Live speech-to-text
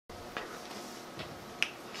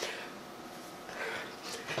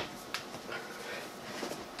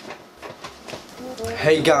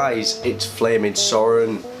Hey guys, it's Flaming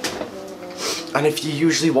Soren. And if you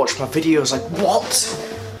usually watch my videos, like, what?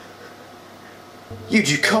 You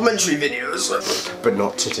do commentary videos? But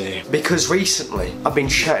not today. Because recently, I've been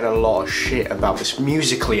chatting a lot of shit about this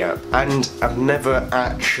Musical.ly app, and I've never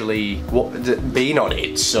actually been on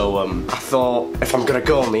it, so I thought, if I'm gonna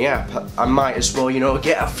go on the app, I might as well, you know,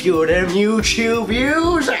 get a few of them YouTube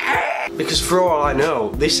views. Because for all I know,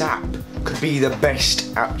 this app could be the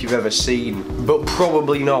best app you've ever seen, but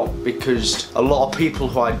probably not, because a lot of people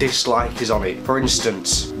who I dislike is on it. For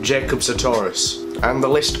instance, Jacob Sartorius, and the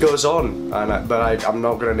list goes on, but I'm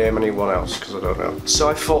not going to name anyone else because I don't know. So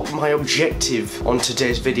I thought my objective on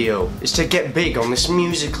today's video is to get big on this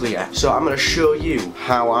Musical.ly app. So I'm going to show you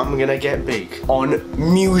how I'm going to get big on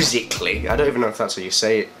Musical.ly. I don't even know if that's how you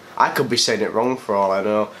say it. I could be saying it wrong for all I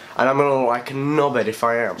know, and I'm gonna look like a knobhead if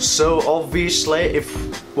I am. So obviously,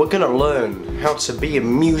 if we're gonna learn how to be a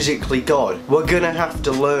Musical.ly god, we're gonna have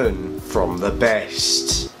to learn from the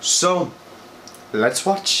best. So, let's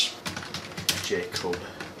watch. Jacob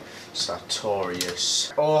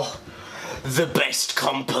Sartorius. Oh, the best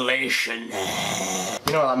compilation.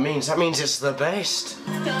 You know what that means? That means it's the best.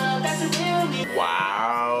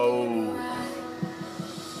 Wow.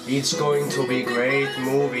 It's going to be a great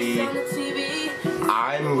movie.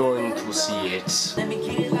 I'm going to see it.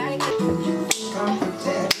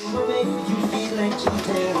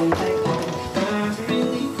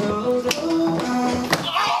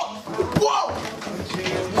 Oh! Whoa!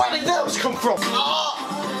 Where did those come from? Oh!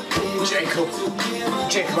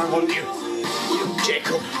 Jacob, I want you.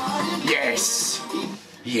 Jacob, yes.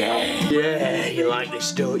 Yeah, you like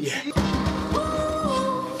this, don't you?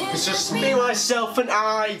 It's just me, myself and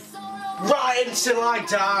I, right until I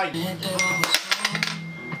die.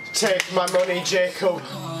 Take my money, Jacob.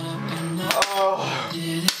 Oh,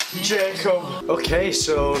 Jacob. Okay,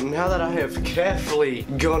 so now that I have carefully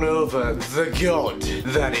gone over the god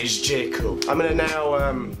that is Jacob, I'm gonna now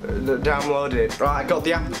download it. Right, I got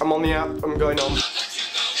the app, I'm on the app, I'm going on.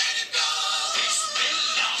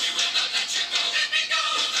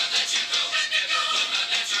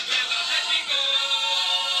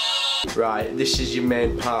 Right, this is your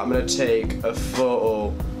main part. I'm gonna take a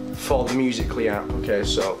photo for the Musical.ly app. Okay,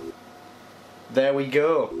 so there we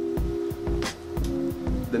go.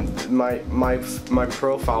 My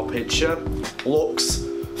profile picture looks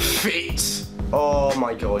fit. Oh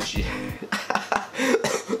my god, yeah.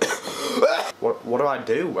 What do I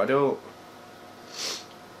do? I don't.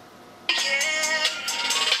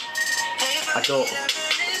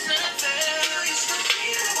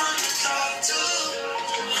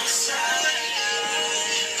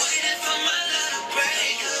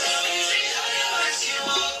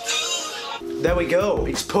 There we go,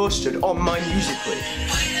 it's posted on my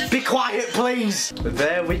Musical.ly. Be quiet, please!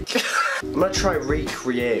 There we go. I'm gonna try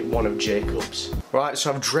recreate one of Jacob's. Right,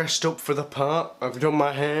 so I've dressed up for the part. I've done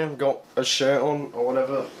my hair, got a shirt on or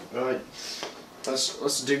whatever. Right,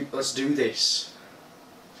 let's do this.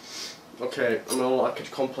 Okay, I'm gonna look like a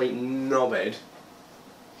complete knobhead.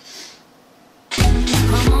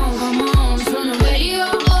 Come on, turn the radio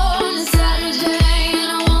on. It's Saturday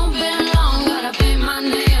and I won't be long. Gotta paint my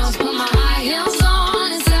nails, put my high heels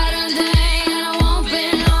on. It's Saturday and I won't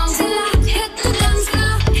be long till I hit the dance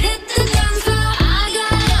floor. I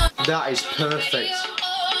got that is perfect.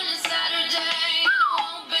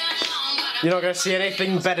 You're not gonna see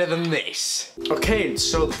anything better than this. Okay,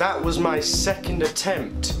 so that was my second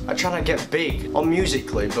attempt at trying to get big on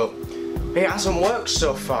Musical.ly, but it hasn't worked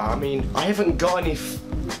so far. I mean, I haven't got any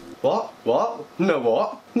What? No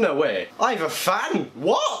what? No way. I have a fan.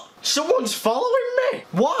 What? Someone's following me?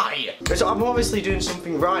 Why? Because I'm obviously doing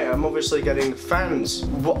something right. I'm obviously getting fans.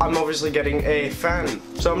 I'm obviously getting a fan.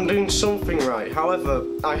 So I'm doing something right. However,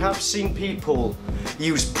 I have seen people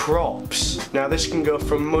use props. Now this can go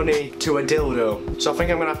from money to a dildo. So I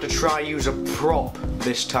think I'm gonna have to try use a prop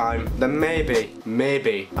this time. Then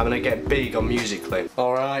maybe I'm gonna get big on Musical.ly.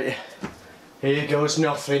 Alright. Here goes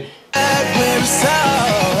nothing.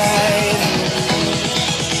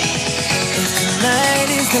 Tonight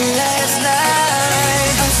is the last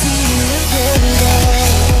night. I'll see you again.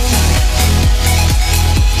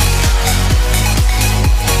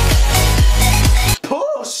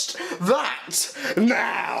 Post that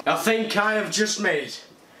now. I think I have just made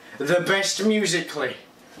the best Musical.ly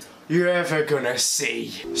you're ever gonna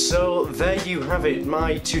see. So there you have it,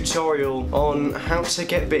 my tutorial on how to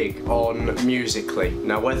get big on Musical.ly.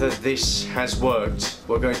 Now whether this has worked,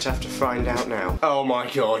 we're going to have to find out now. Oh my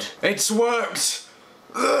god, it's worked!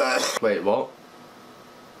 Ugh. Wait, what?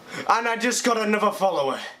 And I just got another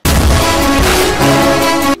follower.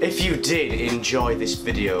 If you did enjoy this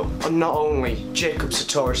video on not only Jacob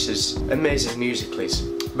Sartorius's amazing Musical.lys,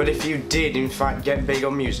 but if you did in fact get big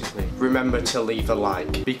on Musical.ly, remember to leave a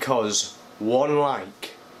like, because 1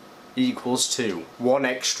 like equals 2. 1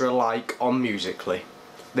 extra like on Musical.ly.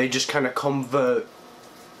 They just kind of convert.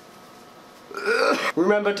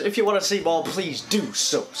 Remember, if you want to see more, please do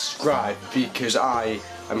subscribe, because I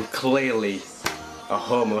am clearly a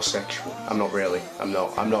homosexual. I'm not really. I'm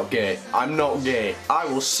not gay. I'm not gay. I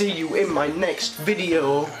will see you in my next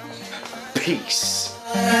video. Peace.